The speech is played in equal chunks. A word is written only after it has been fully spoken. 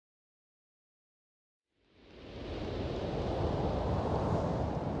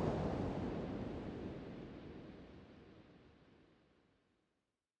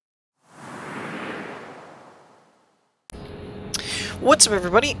What's up,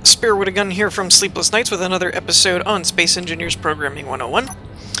 everybody? Spear with a Gun here from Sleepless Nights with another episode on Space Engineers Programming 101.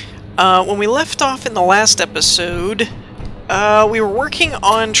 When we left off in the last episode, we were working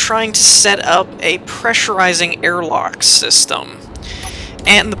on trying to set up a pressurizing airlock system.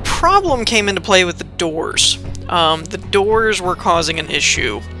 And the problem came into play with the doors. The doors were causing an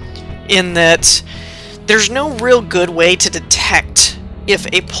issue in that there's no real good way to detect if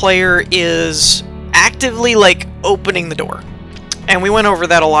a player is actively, like, opening the door. And we went over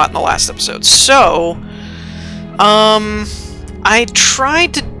that a lot in the last episode. So, I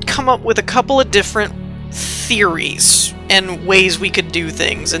tried to come up with a couple of different theories and ways we could do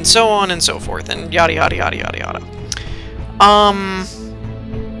things, and so on and so forth, and yada yada yada yada yada.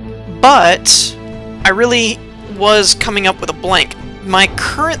 But I really was coming up with a blank. My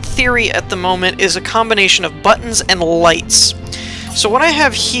current theory at the moment is a combination of buttons and lights. So what I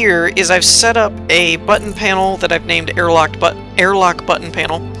have here is I've set up a button panel that I've named Airlock button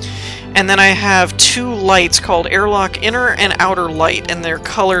panel, and then I have two lights called Airlock inner and outer light, and they're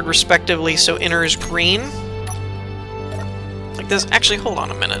colored respectively. So inner is green, like this. Actually, hold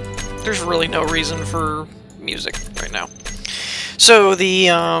on a minute. There's really no reason for music right now. So the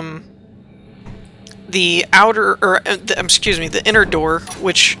outer, or excuse me, the inner door,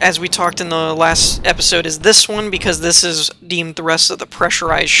 which, as we talked in the last episode, is this one because this is deemed the rest of the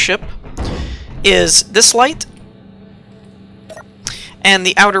pressurized ship, is this light, and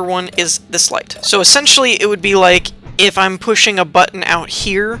the outer one is this light. So essentially it would be like if I'm pushing a button out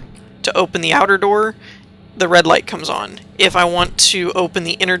here to open the outer door, the red light comes on. If I want to open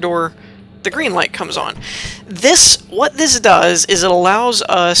the inner door, the green light comes on. What this does is it allows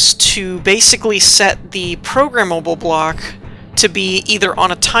us to basically set the programmable block to be either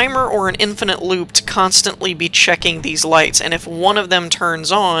on a timer or an infinite loop to constantly be checking these lights, and if one of them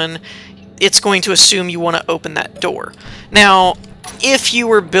turns on, it's going to assume you want to open that door. Now, if you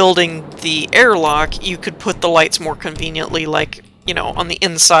were building the airlock, you could put the lights more conveniently, like, you know, on the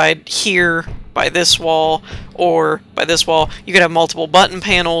inside here by this wall, or by this wall. You could have multiple button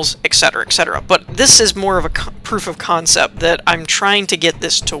panels, etc., etc. But this is more of a proof of concept that I'm trying to get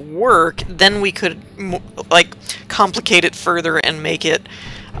this to work. Then we could like complicate it further and make it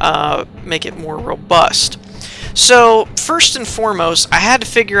more robust. So first and foremost, I had to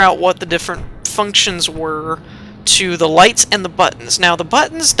figure out what the different functions were to the lights and the buttons. Now, the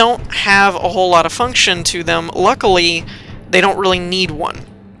buttons don't have a whole lot of function to them. Luckily, they don't really need one.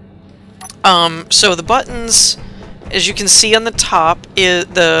 So the buttons, as you can see on the top,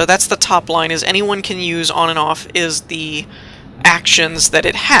 that's the top line, is anyone can use on and off, is the actions that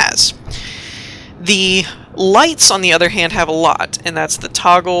it has. The lights, on the other hand, have a lot, and that's the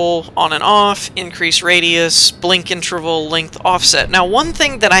toggle, on and off, increase radius, blink interval, length, offset. Now, one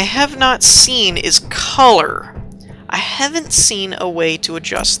thing that I have not seen is color. I haven't seen a way to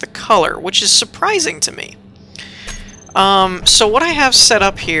adjust the color, which is surprising to me. So what I have set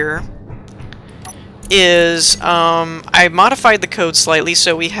up here is I modified the code slightly,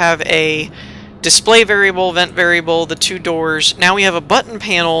 so we have a display variable, vent variable, the two doors. Now we have a button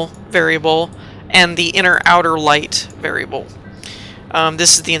panel variable and the inner outer light variable.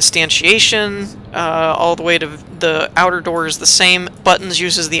 This is the instantiation, all the way to the outer door is the same. Buttons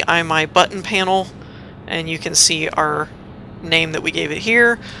uses the iMyButton panel, and you can see our name that we gave it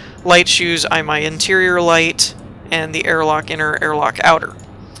here. Lights use iMyInterior light, and the airlock inner, airlock outer.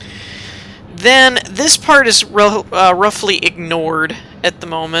 Then this part is roughly ignored at the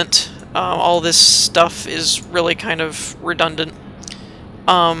moment. All this stuff is really kind of redundant.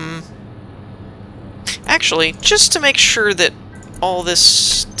 Actually, just to make sure that all this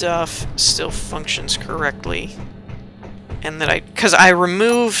stuff still functions correctly, and that because I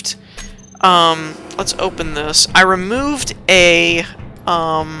removed, let's open this. I removed a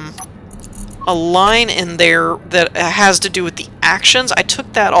line in there that has to do with the actions. I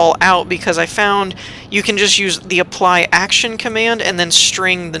took that all out because I found you can just use the apply action command and then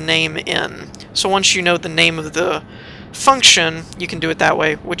string the name in. So once you know the name of the function, you can do it that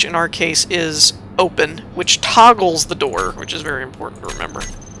way, which in our case is open, which toggles the door, which is very important to remember.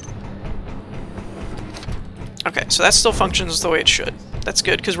 Okay, so that still functions the way it should. That's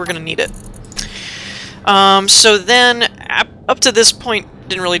good, because we're going to need it. So then, up to this point,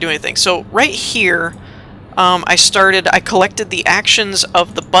 didn't really do anything. So right here, I collected the actions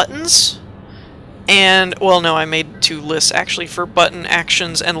of the buttons, and, well, no, I made two lists, actually, for button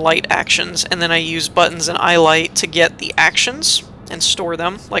actions and light actions, and then I used buttons and iLight to get the actions and store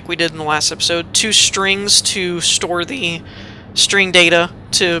them, like we did in the last episode. Two strings to store the string data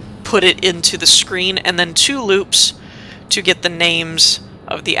to put it into the screen, and then two loops to get the names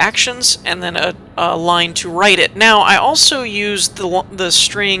of the actions, and then a line to write it. Now, I also use the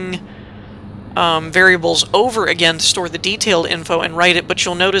string variables over again to store the detailed info and write it, but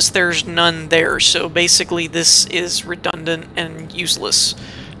you'll notice there's none there. So basically this is redundant and useless,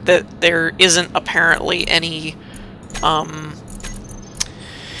 that there isn't apparently any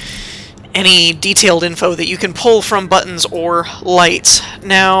detailed info that you can pull from buttons or lights.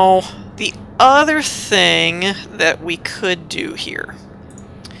 Now, the other thing that we could do here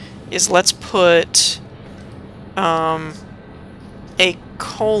is let's put a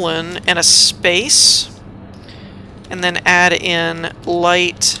colon and a space, and then add in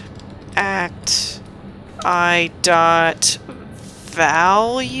light act I dot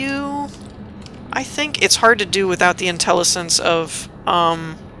value. I think it's hard to do without the IntelliSense of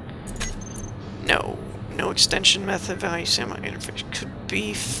no extension method value semi interface could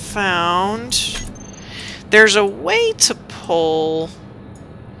be found. There's a way to pull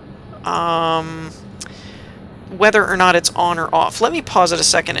whether or not it's on or off. Let me pause it a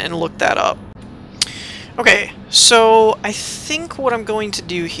second and look that up. Okay, so I think what I'm going to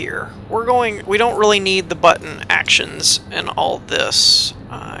do here, we don't really need the button actions and all this.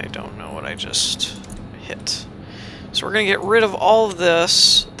 I don't know what I just hit. So we're going to get rid of all of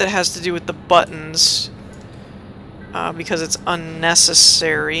this that has to do with the buttons because it's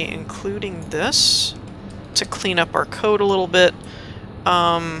unnecessary, including this, to clean up our code a little bit.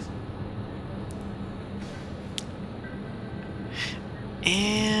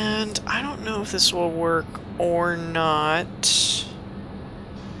 And I don't know if this will work or not,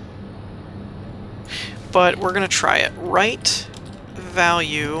 but we're going to try it. Write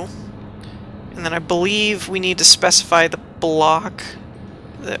value, and then I believe we need to specify the block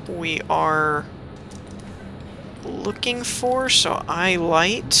that we are looking for, so I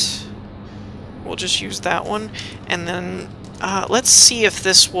light. We'll just use that one, and then let's see if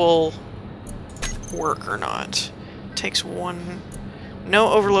this will work or not. Takes one.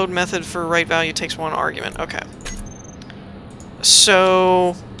 No overload method for write value, takes one argument. Okay.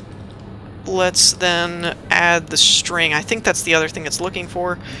 So let's then add the string. I think that's the other thing it's looking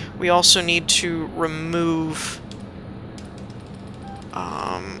for. We also need to remove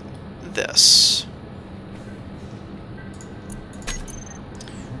this.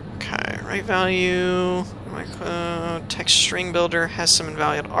 Okay, write value. Text string builder has some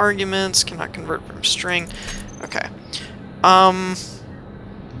invalid arguments, cannot convert from string. Okay. I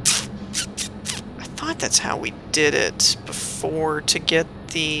thought that's how we did it before to get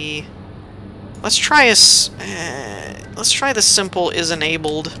the... Let's try the simple is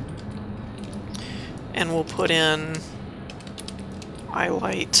enabled, and we'll put in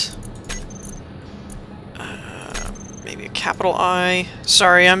iLight. Maybe a capital I.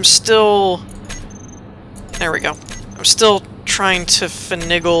 Sorry, I'm still... There we go. I'm still trying to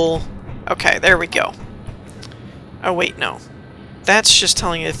finagle... Okay, there we go. Oh wait, no. That's just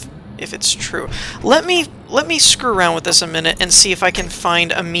telling if it's true. Let me screw around with this a minute and see if I can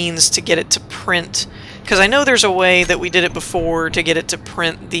find a means to get it to print, because I know there's a way that we did it before to get it to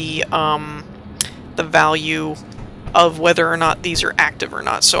print the value of whether or not these are active or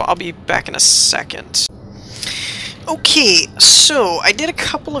not. So I'll be back in a second. Okay, so I did a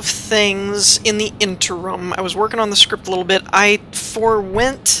couple of things in the interim. I was working on the script a little bit. I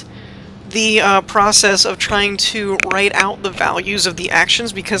forwent the process of trying to write out the values of the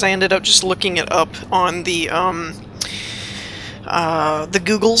actions because I ended up just looking it up on the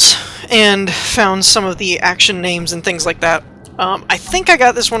Googles and found some of the action names and things like that. I think I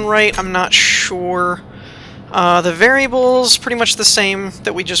got this one right. I'm not sure. The variables pretty much the same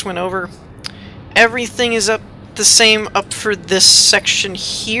that we just went over. Everything is the same up for this section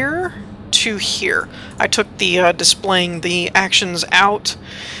here to here. I took the displaying the actions out.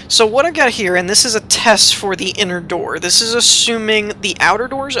 So what I got here, and this is a test for the inner door. This is assuming the outer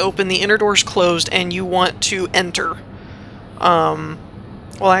door is open, the inner door is closed, and you want to enter. Well,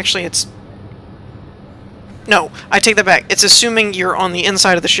 actually, it's... No, I take that back. It's assuming you're on the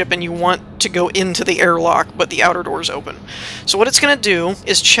inside of the ship and you want to go into the airlock, but the outer door is open. So what it's going to do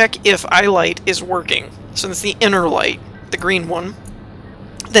is check if iLight is working. So that's the inner light, the green one,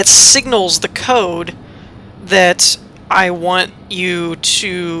 that signals the code that I want you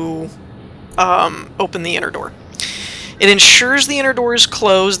to open the inner door. It ensures the inner door is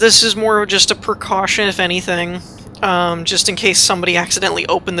closed. This is more of just a precaution, if anything, just in case somebody accidentally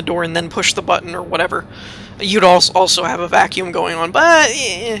opened the door and then pushed the button or whatever. You'd also have a vacuum going on, but,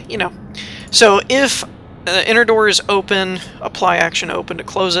 you know. So if the inner door is open, apply action open to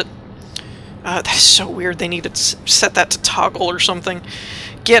close it. That is so weird. They need to set that to toggle or something.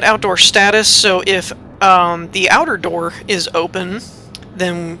 Get outdoor status. So if the outer door is open,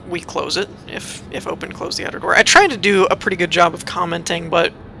 then we close it. If open, close the outer door. I tried to do a pretty good job of commenting,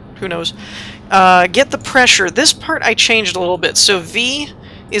 but who knows. Get the pressure. This part I changed a little bit. So V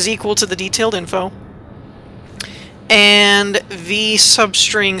is equal to the detailed info, and V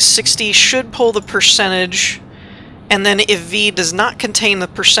substring 60 should pull the percentage, and then if V does not contain the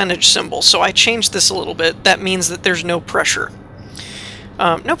percentage symbol, so I changed this a little bit, that means that there's no pressure.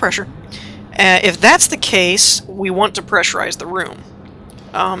 No pressure. If that's the case, we want to pressurize the room.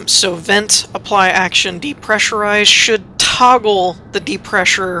 So vent, apply action, depressurize should toggle the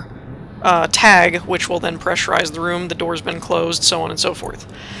depressure tag, which will then pressurize the room. The door's been closed, so on and so forth.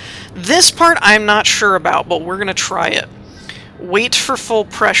 This part I'm not sure about, but we're going to try it. Wait for full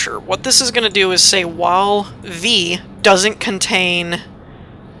pressure. What this is going to do is say while V doesn't contain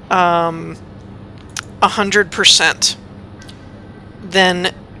 100%,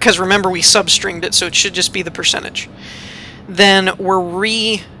 then, because remember we substringed it, so it should just be the percentage. Then we're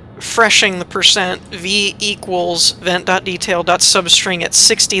refreshing the percent. V equals vent.detail.substring at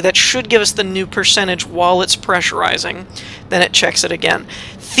 60. That should give us the new percentage while it's pressurizing. Then it checks it again.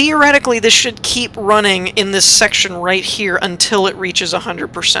 Theoretically, this should keep running in this section right here until it reaches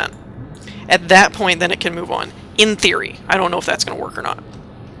 100%. At that point, then it can move on. In theory. I don't know if that's going to work or not.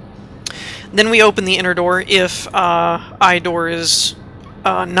 Then we open the inner door. If I door is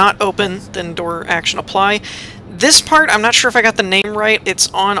not open, then door action apply. This part, I'm not sure if I got the name right. It's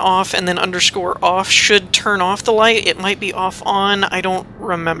on, off, and then underscore off should turn off the light. It might be off, on. I don't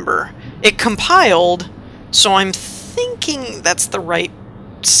remember. It compiled, so I'm thinking that's the right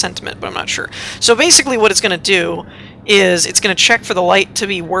sentiment, but I'm not sure. So basically what it's going to do is it's going to check for the light to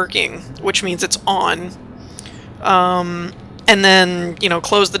be working, which means it's on. And then, you know,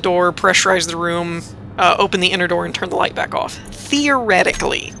 close the door, pressurize the room, open the inner door, and turn the light back off.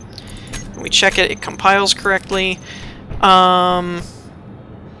 Theoretically. We check it, it compiles correctly. I'm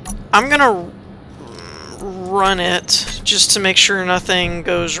gonna run it just to make sure nothing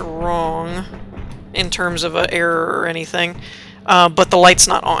goes wrong in terms of an error or anything. But the light's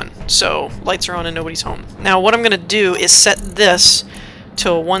not on, so lights are on and nobody's home. Now what I'm gonna do is set this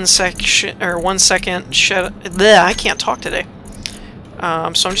to a 1 second I can't talk today. So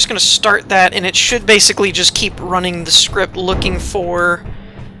I'm just gonna start that, and it should basically just keep running the script looking for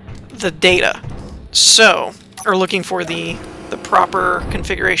the data, so, or looking for the proper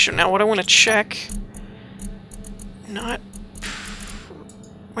configuration. Now what I want to check, wait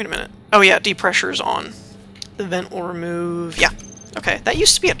a minute, oh yeah, depressure is on. The vent will remove, yeah, okay, that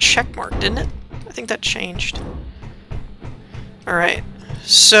used to be a check mark, didn't it? I think that changed. Alright,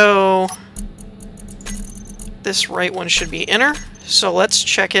 so this right one should be inner, so let's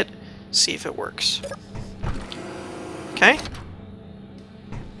check it, see if it works. Okay.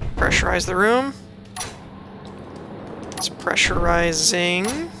 Pressurize the room. It's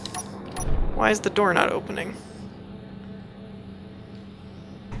pressurizing. Why is the door not opening?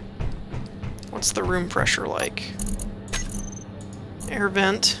 What's the room pressure like? Air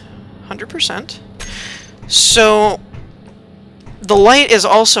vent, 100%. So, the light is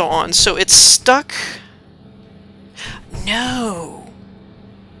also on, so it's stuck. No!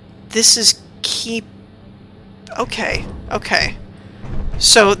 This is keep... Okay, okay.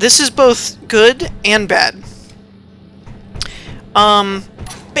 So this is both good and bad.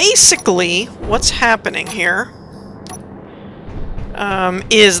 Basically, what's happening here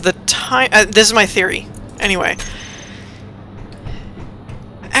is the time... this is my theory. Anyway.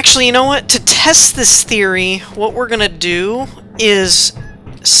 Actually, you know what? To test this theory, what we're going to do is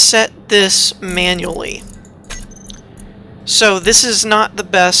set this manually. So this is not the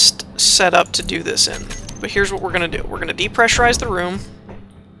best setup to do this in. But here's what we're going to do. We're going to depressurize the room.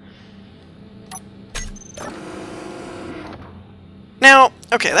 Now,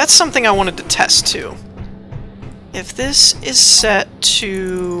 okay, that's something I wanted to test too. If this is set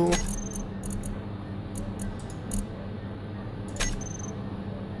to...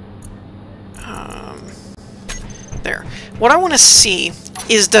 there. What I want to see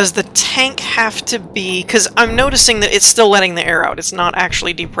is, does the tank have to be... because I'm noticing that it's still letting the air out. It's not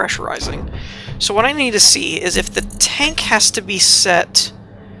actually depressurizing. So what I need to see is if the tank has to be set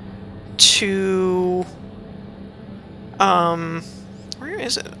to... where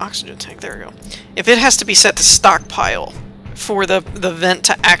is it? Oxygen tank, there we go. If it has to be set to stockpile for the vent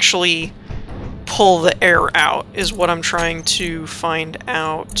to actually pull the air out, is what I'm trying to find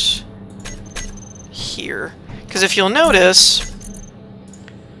out here. Because if you'll notice,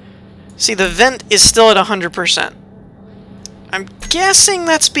 see, the vent is still at 100%. I'm guessing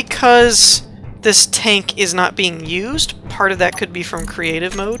that's because this tank is not being used. Part of that could be from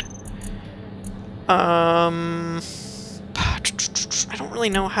creative mode. I don't really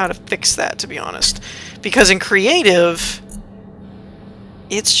know how to fix that, to be honest. Because in creative,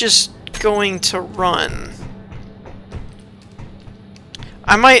 it's just going to run.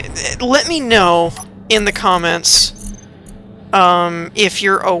 I might... Let me know in the comments if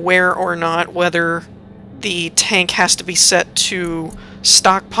you're aware or not whether the tank has to be set to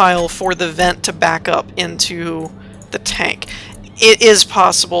stockpile for the vent to back up into the tank. It is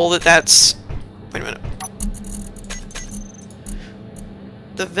possible that that's... Wait a minute.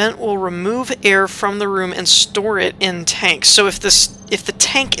 The vent will remove air from the room and store it in tanks. So if the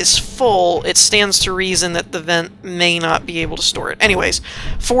tank is full, it stands to reason that the vent may not be able to store it. Anyways,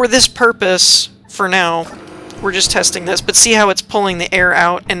 for this purpose, for now, we're just testing this. But see how it's pulling the air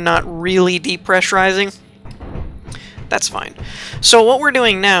out and not really depressurizing? That's fine. So what we're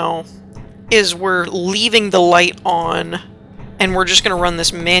doing now is we're leaving the light on, and we're just going to run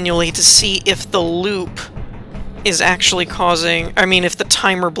this manually to see if the loop is actually causing... I mean, if the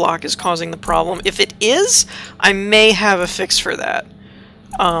timer block is causing the problem. If it is, I may have a fix for that.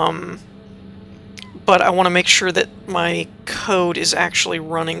 But I want to make sure that my code is actually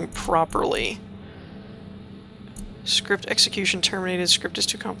running properly. Script execution terminated. Script is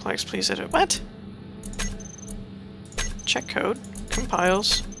too complex. Please edit. What? Check code.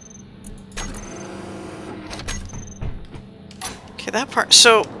 Compiles. Okay, that part...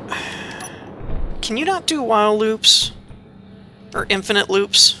 So... Can you not do while loops? Or infinite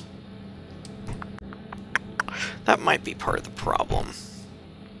loops? That might be part of the problem.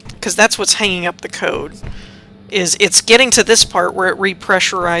 Because that's what's hanging up the code. Is it's getting to this part where it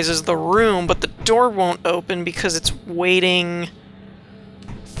repressurizes the room, but the door won't open because it's waiting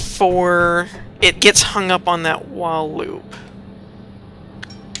for... It gets hung up on that while loop.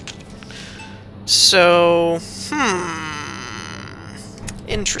 So...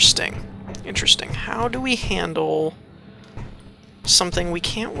 Interesting. Interesting. How do we handle something we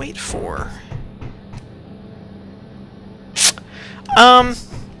can't wait for?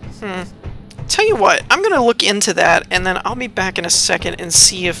 Tell you what, I'm gonna look into that, and then I'll be back in a second and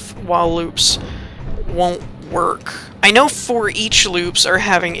see if while loops won't work. I know for each loops are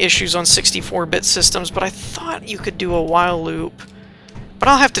having issues on 64-bit systems, but I thought you could do a while loop. But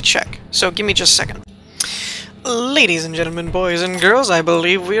I'll have to check, so give me just a second. Ladies and gentlemen, boys and girls, I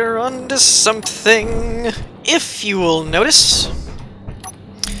believe we are on to something. If you will notice,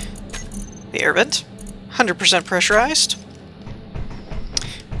 the air vent, 100% pressurized.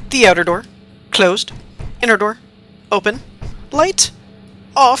 The outer door, closed. Inner door, open. Light,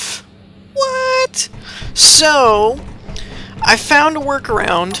 off. What? So, I found a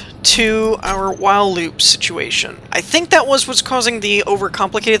workaround to our while loop situation. I think that was what's causing the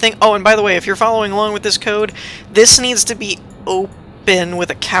overcomplicated thing. Oh, and by the way, if you're following along with this code, this needs to be open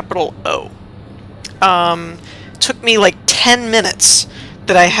with a capital O. Took me like 10 minutes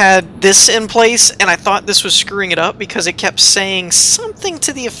that I had this in place, and I thought this was screwing it up because it kept saying something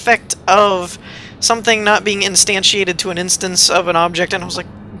to the effect of something not being instantiated to an instance of an object, and I was like,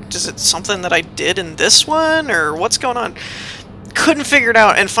 is it something that I did in this one, or what's going on? Couldn't figure it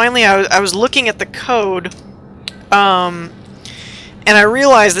out, and finally I was looking at the code, and I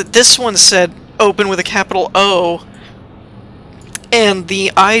realized that this one said open with a capital O, and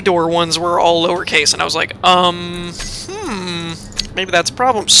the iDoor ones were all lowercase, and I was like, maybe that's a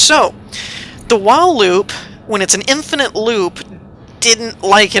problem. So, the while loop, when it's an infinite loop, didn't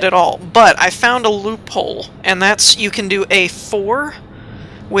like it at all, but I found a loophole, and that's you can do a for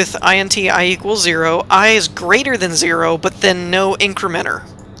with int I equals 0, I is greater than 0, but then no incrementer.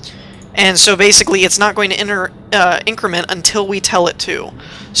 And so basically it's not going to increment until we tell it to.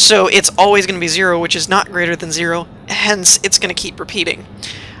 So it's always going to be 0, which is not greater than 0, hence it's going to keep repeating.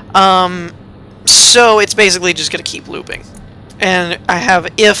 So it's basically just going to keep looping. And I have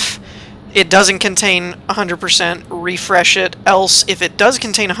if it doesn't contain 100%, refresh it, else if it does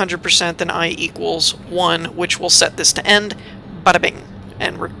contain 100%, then I equals 1, which will set this to end, bada bing.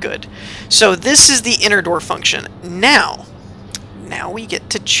 And we're good. So this is the inner door function. Now we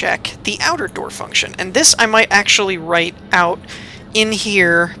get to check the outer door function. And this I might actually write out in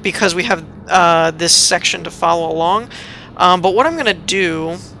here because we have this section to follow along. But what I'm going to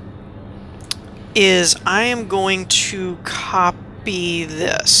do is I am going to copy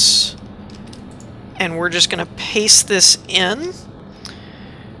this. And we're just going to paste this in.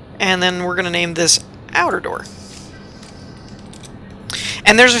 And then we're going to name this outer door.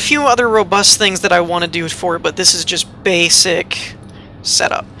 And there's a few other robust things that I want to do for it, but this is just basic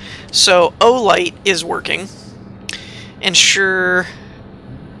setup. So O-light is working. Ensure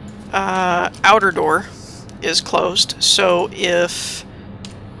outer door is closed. So if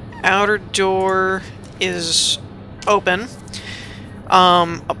outer door is open,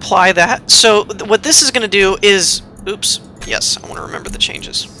 apply that. So what this is going to do is, oops, yes, I want to remember the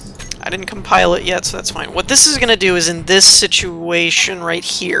changes. I didn't compile it yet, so that's fine. What this is going to do is in this situation right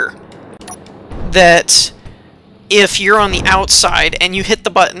here, that if you're on the outside and you hit the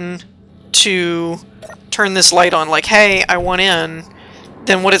button to turn this light on, like, hey, I want in,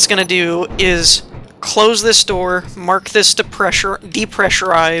 then what it's going to do is close this door, mark this to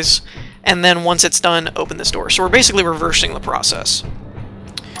depressurize, and then once it's done, open this door. So we're basically reversing the process.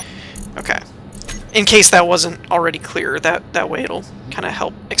 Okay. In case that wasn't already clear, that way it'll kind of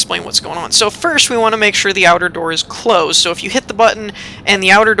help explain what's going on. So first we want to make sure the outer door is closed. So if you hit the button and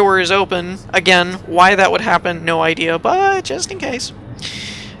the outer door is open, again, why that would happen, no idea, but just in case.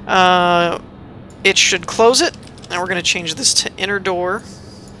 It should close it. Now we're going to change this to inner door.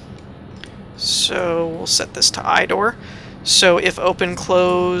 So we'll set this to I door. So if open,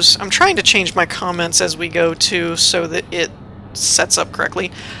 close... I'm trying to change my comments as we go too so that it sets up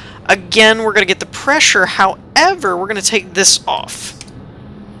correctly. Again, we're going to get the pressure, however, we're going to take this off.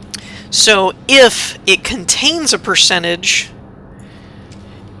 So if it contains a percentage,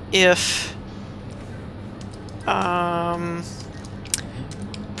 if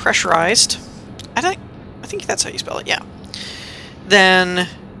pressurized, I think that's how you spell it, yeah. Then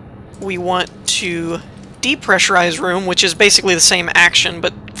we want to depressurize room, which is basically the same action,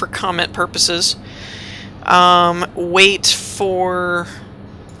 but for comment purposes. Wait for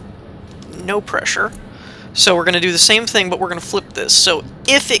no pressure. So we're going to do the same thing, but we're going to flip this. So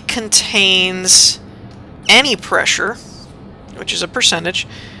if it contains any pressure, which is a percentage,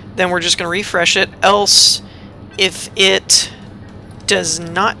 then we're just going to refresh it. Else, if it does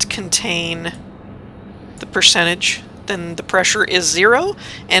not contain the percentage, then the pressure is 0,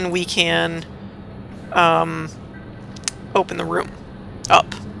 and we can open the room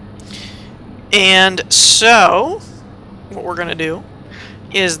up. And so what we're going to do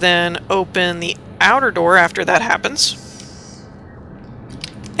is then open the outer door after that happens.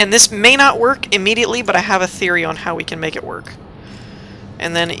 And this may not work immediately, but I have a theory on how we can make it work.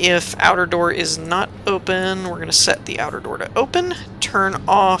 And then if outer door is not open, we're going to set the outer door to open, turn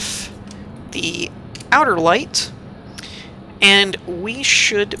off the outer light, and we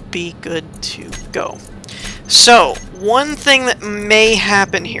should be good to go. So, one thing that may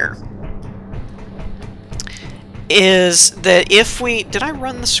happen here is that if we... Did I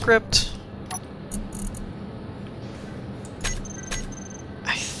run the script?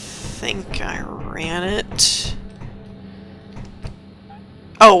 I think I ran it.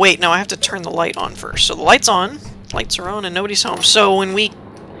 Oh, wait, no, I have to turn the light on first. So the light's on, lights are on, and nobody's home. So when we...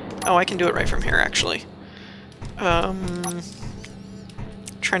 Oh, I can do it right from here, actually. Trying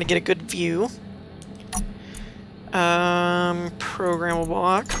to get a good view. Programmable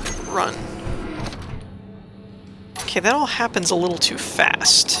block, run. Okay, that all happens a little too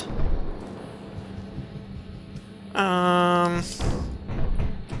fast.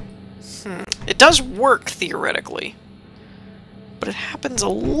 It does work, theoretically. But it happens a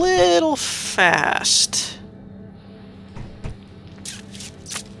little fast.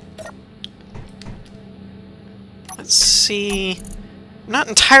 Let's see. I'm not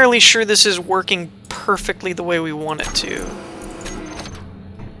entirely sure this is working perfectly the way we want it to.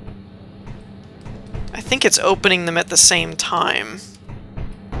 I think it's opening them at the same time.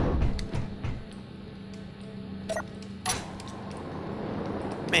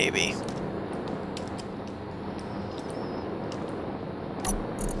 Maybe.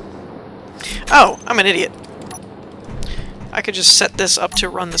 Oh, I'm an idiot. I could just set this up to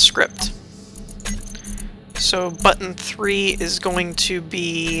run the script. So button 3 is going to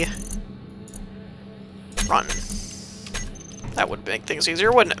be run. That would make things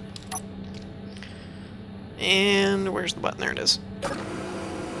easier, wouldn't it? And where's the button? There it is.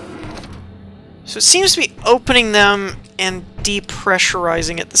 So it seems to be opening them and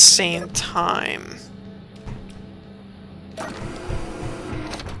depressurizing at the same time.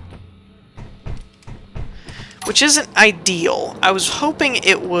 Which isn't ideal. I was hoping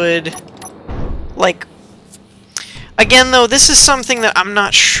it would, like... Again, though, this is something that I'm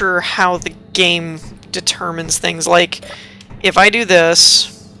not sure how the game determines things. Like, if I do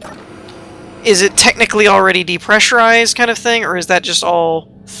this, is it technically already depressurized kind of thing, or is that just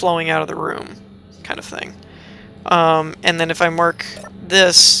all flowing out of the room kind of thing? And then if I mark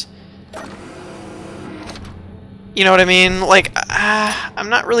this... You know what I mean? Like, I'm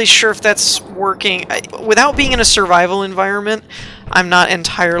not really sure if that's working. Without being in a survival environment, I'm not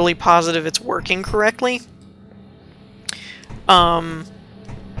entirely positive it's working correctly. But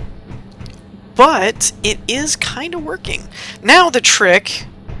it is kind of working. Now the trick,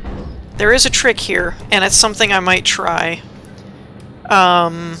 there is a trick here, and it's something I might try.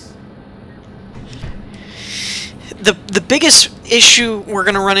 The biggest issue we're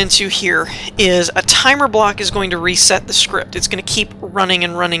going to run into here is a timer block is going to reset the script. It's going to keep running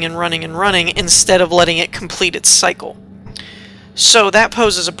and running and running and running instead of letting it complete its cycle. So that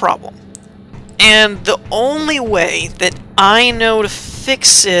poses a problem. And the only way that I know to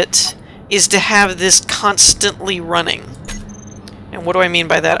fix it is to have this constantly running. And what do I mean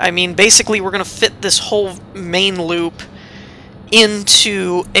by that? I mean, basically we're going to fit this whole main loop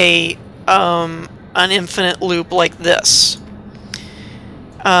into an infinite loop like this.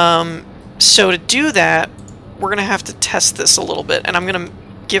 So to do that, we're going to have to test this a little bit, and I'm going to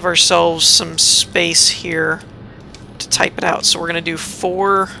give ourselves some space here to type it out. So we're going to do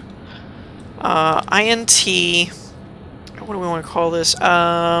for int, what do we want to call this?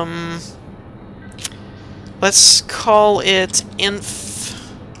 Let's call it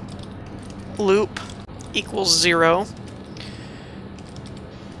inf loop equals 0.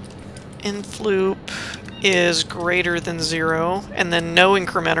 Inf loop is greater than 0, and then no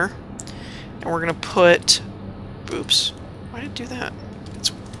incrementer. And we're going to put... Oops. Why did it do that?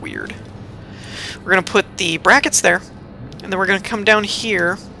 It's weird. We're going to put the brackets there, and then we're going to come down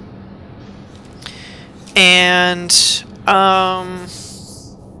here, and...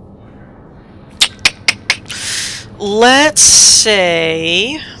 let's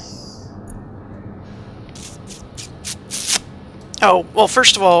say... Oh, well,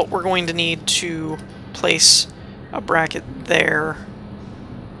 first of all, we're going to need to place a bracket there.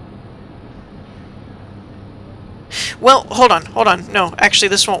 Well, hold on. No, actually,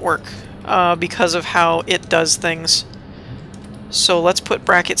 this won't work because of how it does things. So let's put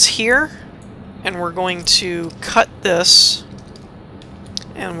brackets here, and we're going to cut this,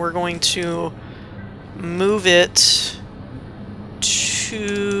 and we're going to move it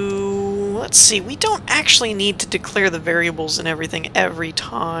to... Let's see, we don't actually need to declare the variables and everything every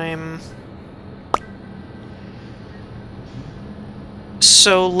time.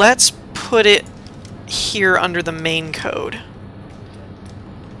 So let's put it here under the main code.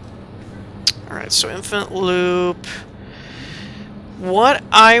 Alright, so infinite loop. What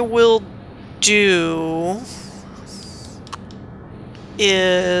I will do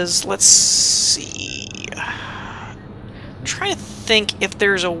is, let's see, I'm trying to think if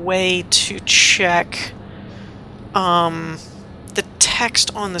there's a way to check the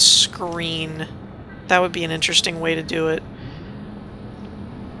text on the screen. That would be an interesting way to do it.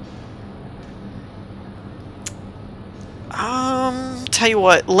 Tell you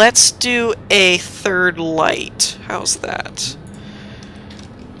what, let's do a third light. How's that?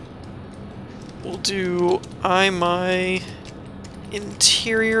 We'll do my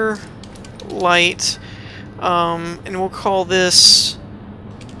interior light, and we'll call this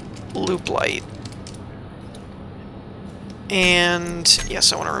loop light. And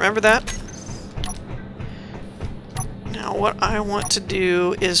yes, I want to remember that. Now what I want to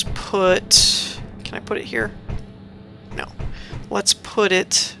do is put... Can I put it here? No. Let's put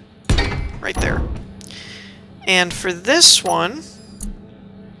it right there. And for this one...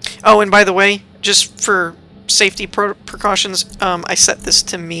 Oh, and by the way, just for safety precautions, I set this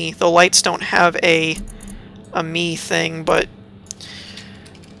to me. The lights don't have a me thing, but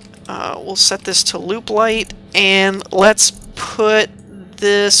we'll set this to loop light, and let's put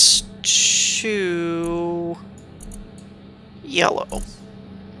this to yellow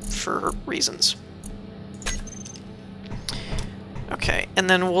for reasons. Okay, and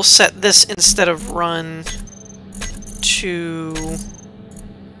then we'll set this, instead of run, to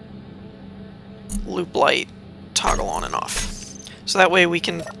loop light toggle on and off. So that way we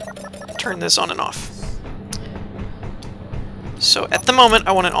can turn this on and off. So at the moment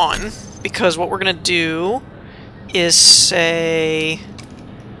I want it on, because what we're going to do is say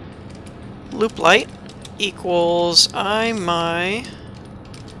loop light equals my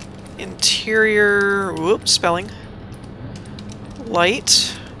interior, whoops, spelling,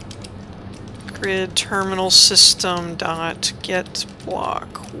 light grid terminal system dot get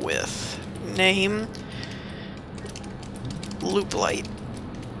block with name loop light.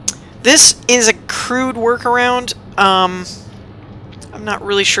 This is a crude workaround. I'm not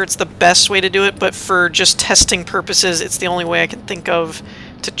really sure it's the best way to do it, but for just testing purposes, it's the only way I can think of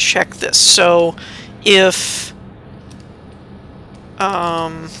to check this. So if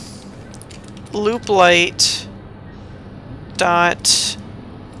loop light dot,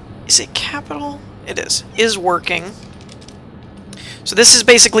 is it capital? It is working. So this is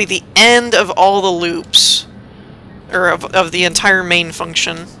basically the end of all the loops, or of the entire main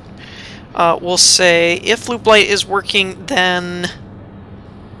function. We'll say if loop light is working, then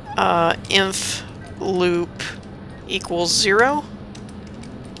inf loop equals 0,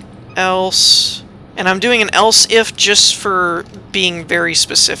 else, and I'm doing an else if just for being very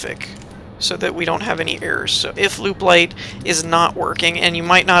specific, so that we don't have any errors. So if loop light is not working, and you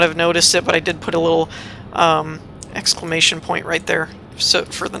might not have noticed it, but I did put a little exclamation point right there so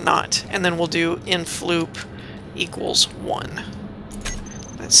for the not, and then we'll do inf loop equals 1.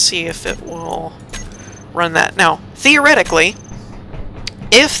 Let's see if it will run that. Now, theoretically,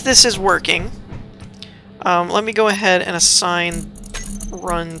 if this is working, let me go ahead and assign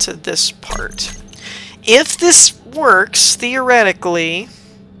run to this part. If this works, theoretically,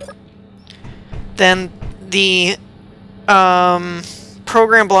 then the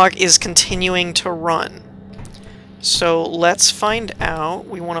program block is continuing to run. So let's find out.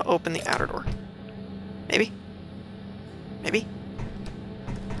 We want to open the outer door. Maybe? Maybe?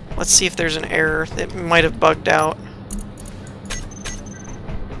 Let's see if there's an error that might have bugged out.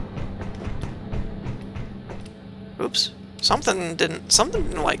 Oops. Something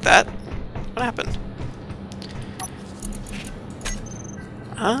didn't like that. What happened?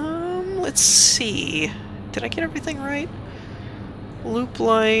 Let's see. Did I get everything right? Loop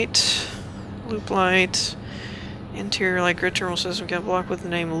light, interior light grid terminal system got blocked with the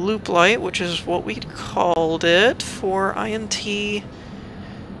name loop light, which is what we called it for INT.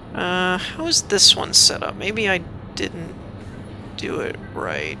 How is this one set up? Maybe I didn't do it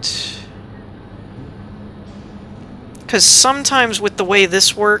right. Because sometimes with the way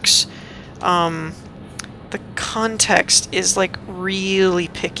this works, the context is like really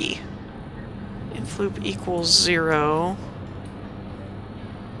picky. Inf loop equals 0.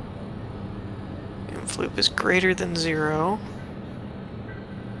 Inf loop is greater than 0.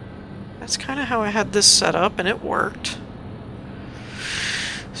 That's kind of how I had this set up, and it worked.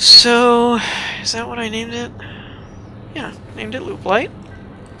 So, is that what I named it? Yeah, named it loop light.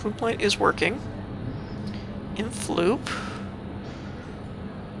 Loop light is working. Inf loop,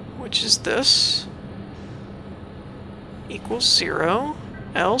 which is this, equals 0,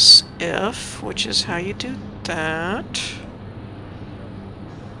 else if, which is how you do that,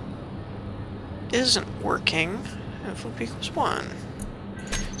 isn't working, inf loop equals 1.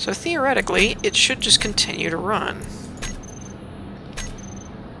 So theoretically, it should just continue to run.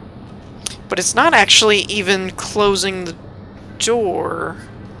 But it's not actually even closing the door.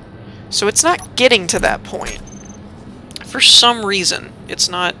 So it's not getting to that point. For some reason, it's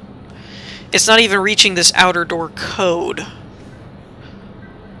not even reaching this outer door code.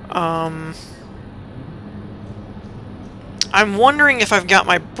 I'm wondering if I've got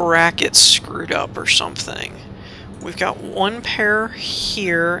my brackets screwed up or something. We've got one pair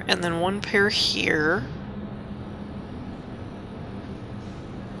here, and then one pair here.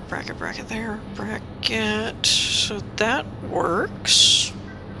 Bracket, bracket there, bracket. So that works.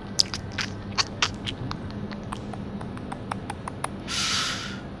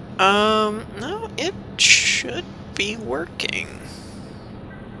 No, it should be working.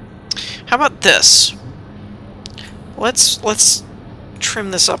 How about this? Let's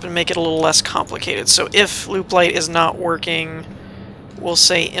trim this up and make it a little less complicated. So if loop light is not working, we'll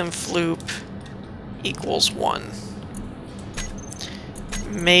say inf loop equals 1.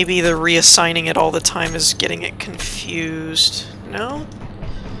 Maybe the reassigning it all the time is getting it confused. No?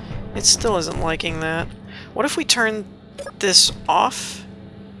 It still isn't liking that. What if we turn this off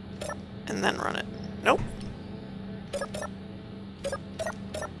and then run it? Nope.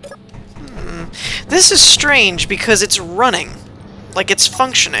 This is strange because it's running. Like, it's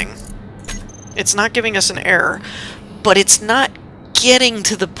functioning. It's not giving us an error, but it's not getting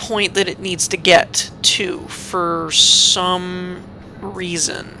to the point that it needs to get to for some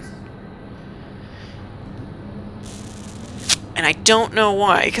reason. And I don't know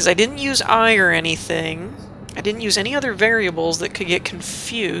why, because I didn't use I or anything. I didn't use any other variables that could get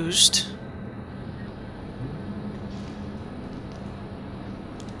confused.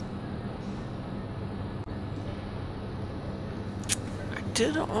 I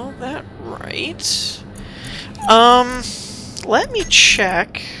did all that right. Let me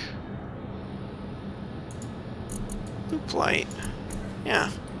check. Loop light. Yeah.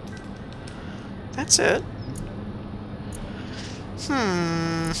 That's it.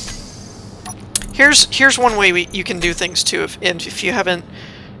 Here's one way you can do things too, if you haven't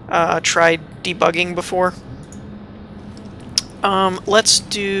tried debugging before. Let's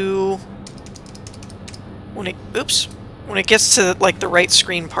do when it gets to like the right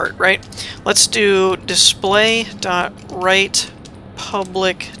screen part, right? Let's do display.write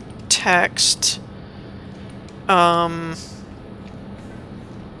public text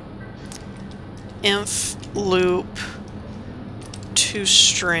inf loop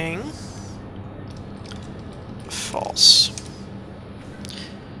toString false.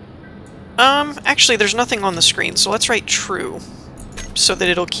 Actually, there's nothing on the screen, so let's write true, so that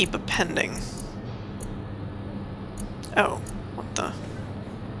it'll keep appending. Oh, what the?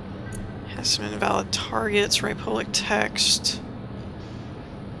 Has some invalid targets, write public text.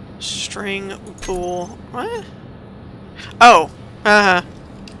 String, bool, what? Oh,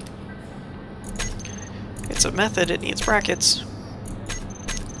 it's a method, it needs brackets.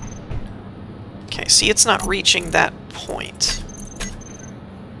 Okay, see, it's not reaching that point.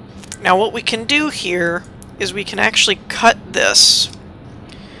 Now what we can do here is we can actually cut this,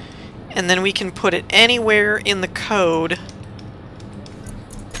 and then we can put it anywhere in the code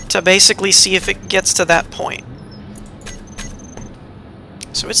to basically see if it gets to that point.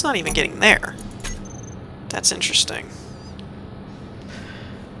 So it's not even getting there. That's interesting.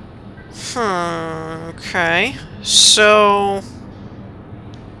 Okay. So...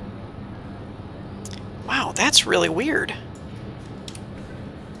 wow, that's really weird.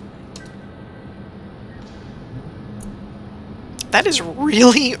 That is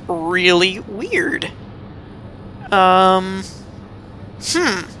really, really weird.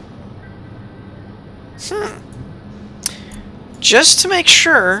 Just to make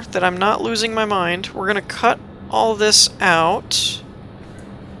sure that I'm not losing my mind, we're gonna cut all this out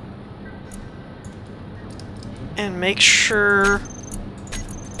and make sure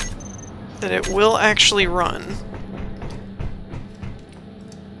that it will actually run.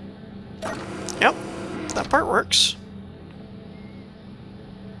 Yep, that part works.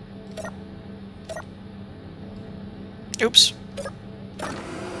 Oops.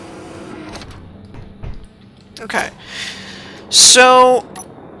 Okay. So,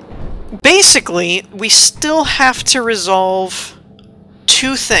 basically, we still have to resolve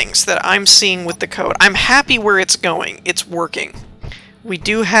two things that I'm seeing with the code. I'm happy where it's going. It's working. We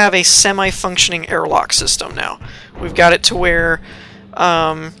do have a semi-functioning airlock system now. We've got it to where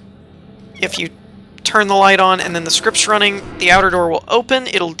if you turn the light on and then the script's running, the outer door will open,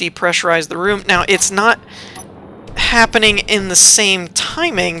 it'll depressurize the room. Now, it's not happening in the same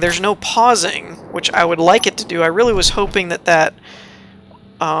timing. There's no pausing, which I would like it to do. I really was hoping that that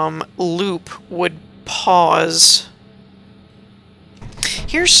loop would pause.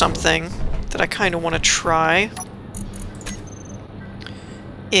 Here's something that I kind of want to try.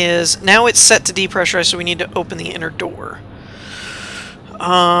 Is now it's set to depressurize, so we need to open the inner door.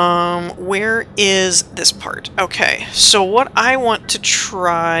 Where is this part? Okay, so what I want to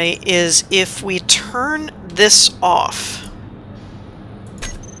try is if we turn this off,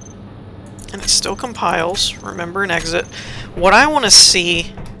 and it still compiles, remember and exit. What I want to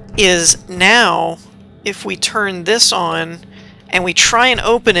see is now, if we turn this on and we try and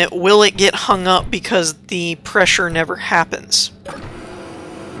open it, will it get hung up because the pressure never happens?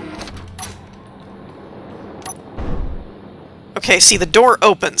 Okay, see, the door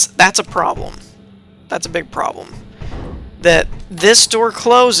opens. That's a problem. That's a big problem. That this door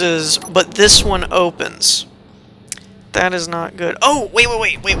closes, but this one opens. That is not good. Oh, wait.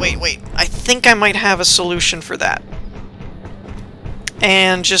 I think I might have a solution for that.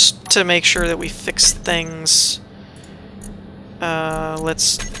 And just to make sure that we fix things,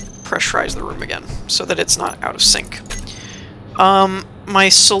 let's pressurize the room again so that it's not out of sync. My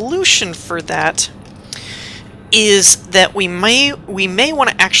solution for that is that we may want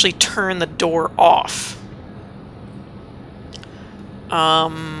to actually turn the door off.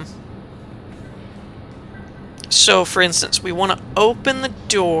 So, for instance, we want to open the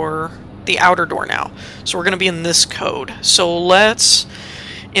door, the outer door now. So we're going to be in this code. So let's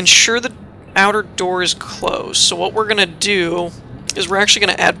ensure the outer door is closed. So what we're going to do is we're actually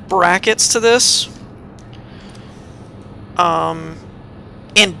going to add brackets to this.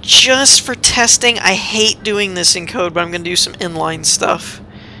 And just for testing, I hate doing this in code, but I'm going to do some inline stuff.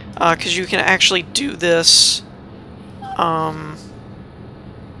 Because you can actually do this.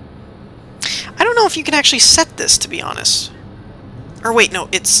 I don't know if you can actually set this, to be honest. Or wait, no,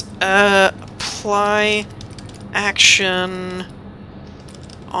 it's apply action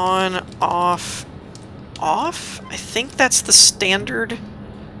on, off, off? I think that's the standard.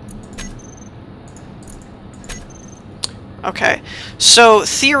 Okay, so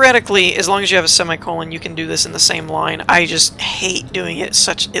theoretically, as long as you have a semicolon, you can do this in the same line. I just hate doing it.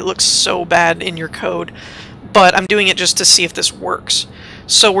 It looks so bad in your code, but I'm doing it just to see if this works.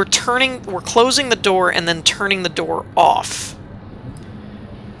 So we're closing the door and then turning the door off.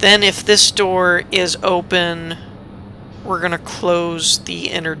 Then if this door is open, we're going to close the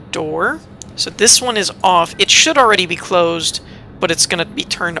inner door. So this one is off. It should already be closed, but it's going to be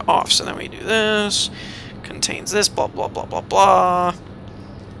turned off. So then we do this. Contains this, blah, blah, blah, blah, blah.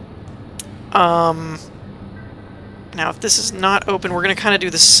 And then we do this. Contains this, blah, blah, blah, blah, blah. And then we do this. Contains this, blah, blah, blah, blah, blah, blah. And then we do this. Contains this, blah, blah, blah, blah, blah, blah. And then we do this. Contains this, blah, blah, blah, blah, blah, blah, blah. And then we do this. Contains this, blah, blah, blah, blah, blah, blah. Now, if this is not open, we're going to kind of do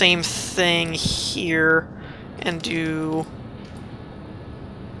the same thing here and do...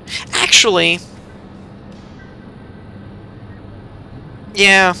 Actually...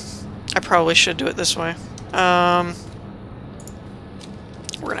 Yeah, I probably should do it this way. We're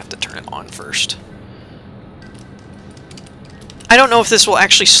going to have to turn it on first. I don't know if this will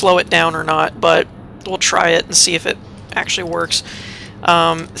actually slow it down or not, but we'll try it and see if it actually works.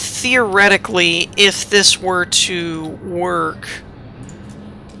 Theoretically, if this were to work,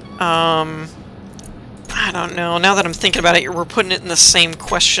 I don't know. Now that I'm thinking about it, we're putting it in the same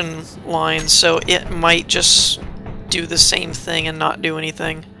question line, so it might just do the same thing and not do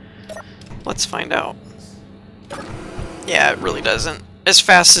anything. Let's find out. Yeah, it really doesn't. As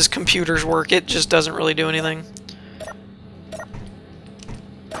fast as computers work, it just doesn't really do anything.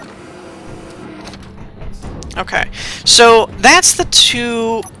 Okay, so that's the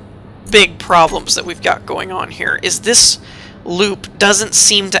two big problems that we've got going on here, is this loop doesn't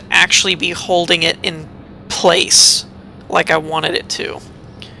seem to actually be holding it in place like I wanted it to.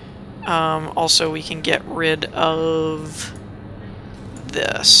 Also, we can get rid of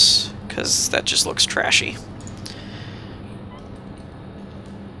this, because that just looks trashy.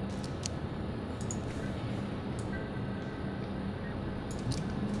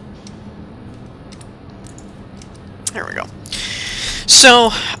 There we go. So,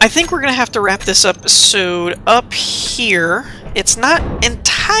 I think we're going to have to wrap this episode up here. It's not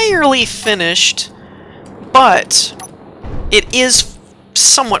entirely finished, but it is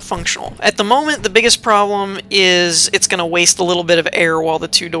somewhat functional. At the moment, the biggest problem is it's going to waste a little bit of air while the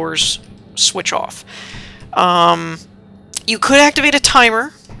two doors switch off. You could activate a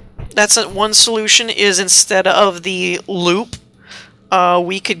timer. That's one solution, is instead of the loop,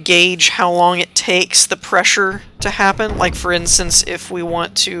 we could gauge how long it takes the pressure to happen. Like, for instance, if we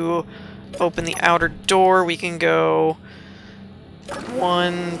want to open the outer door, we can go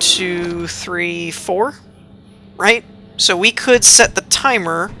 1, 2, 3, 4, right? So we could set the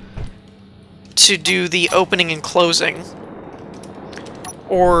timer to do the opening and closing,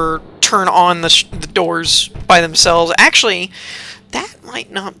 or turn on the doors by themselves. Actually, that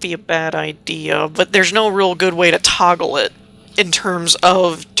might not be a bad idea, but there's no real good way to toggle it in terms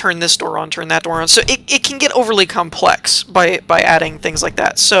of turn this door on, turn that door on. So it can get overly complex by adding things like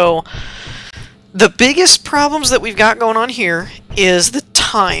that. So the biggest problems that we've got going on here is the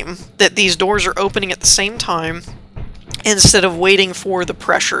time that these doors are opening at the same time instead of waiting for the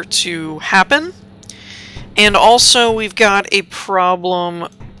pressure to happen. And also we've got a problem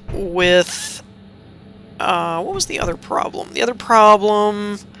with... what was the other problem? The other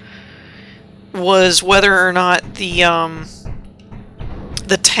problem was whether or not the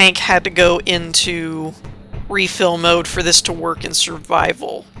tank had to go into refill mode for this to work in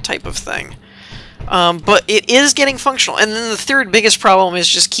survival type of thing. But it is getting functional. And then the third biggest problem is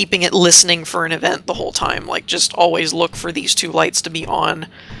just keeping it listening for an event the whole time. Like, just always look for these two lights to be on.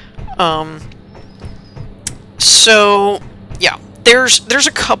 So, yeah. There's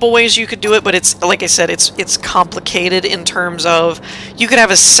a couple ways you could do it, but it's, like I said, it's complicated in terms of you could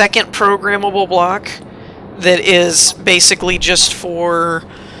have a second programmable block that is basically just for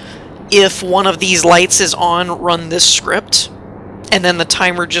if one of these lights is on, run this script, and then the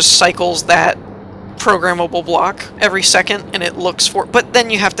timer just cycles that programmable block every second, and it looks for... But then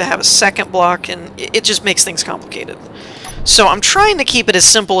you have to have a second block, and it just makes things complicated. So I'm trying to keep it as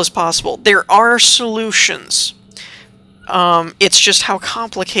simple as possible. There are solutions. It's just how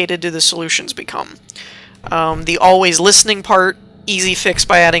complicated do the solutions become. The always listening part, easy fix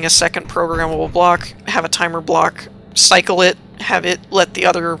by adding a second programmable block, have a timer block, cycle it, have it let the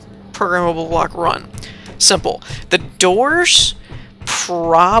other programmable block run. Simple. The doors,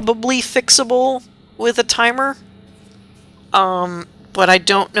 probably fixable with a timer, but I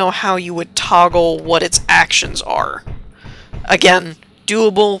don't know how you would toggle what its actions are. Again,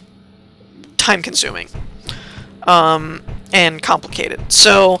 doable, time-consuming, and complicated.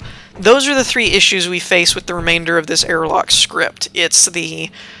 So those are the three issues we face with the remainder of this Airlock script. It's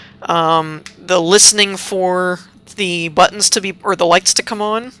the listening for the buttons to be, or the lights to come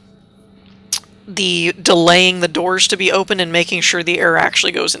on, the delaying the doors to be open, and making sure the air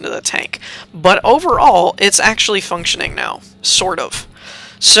actually goes into the tank. But overall, it's actually functioning now, sort of.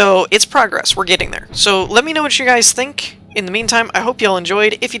 So it's progress. We're getting there. So let me know what you guys think. In the meantime, I hope you all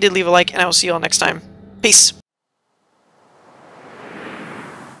enjoyed. If you did, leave a like, and I will see you all next time. Peace.